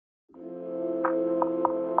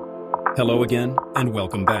Hello again, and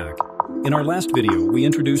welcome back. In our last video, we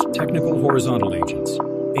introduced technical horizontal agents,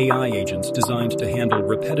 AI agents designed to handle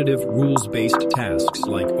repetitive rules-based tasks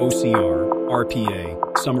like OCR, RPA,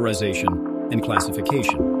 summarization, and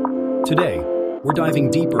classification. Today, we're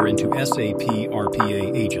diving deeper into SAP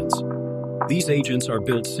RPA agents. These agents are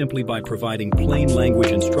built simply by providing plain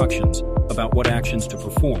language instructions about what actions to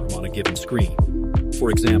perform on a given screen. For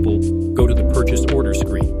example, go to the purchase order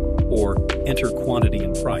screen, or enter quantity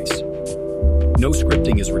and price. No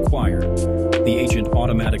scripting is required. The agent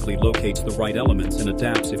automatically locates the right elements and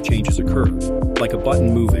adapts if changes occur, like a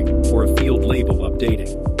button moving or a field label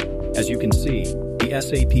updating. As you can see, the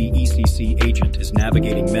SAP ECC agent is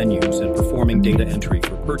navigating menus and performing data entry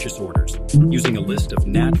for purchase orders, using a list of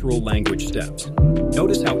natural language steps.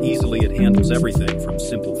 Notice how easily it handles everything from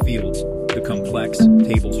simple fields to complex,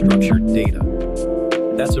 table-structured data.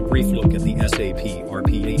 That's a brief look at the SAP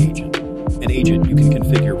RPA agent, an agent you can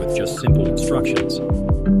configure with just simple instructions.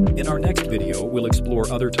 In our next video, we'll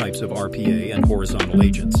explore other types of RPA and horizontal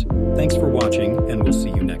agents. Thanks for watching, and we'll see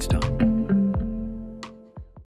you next time.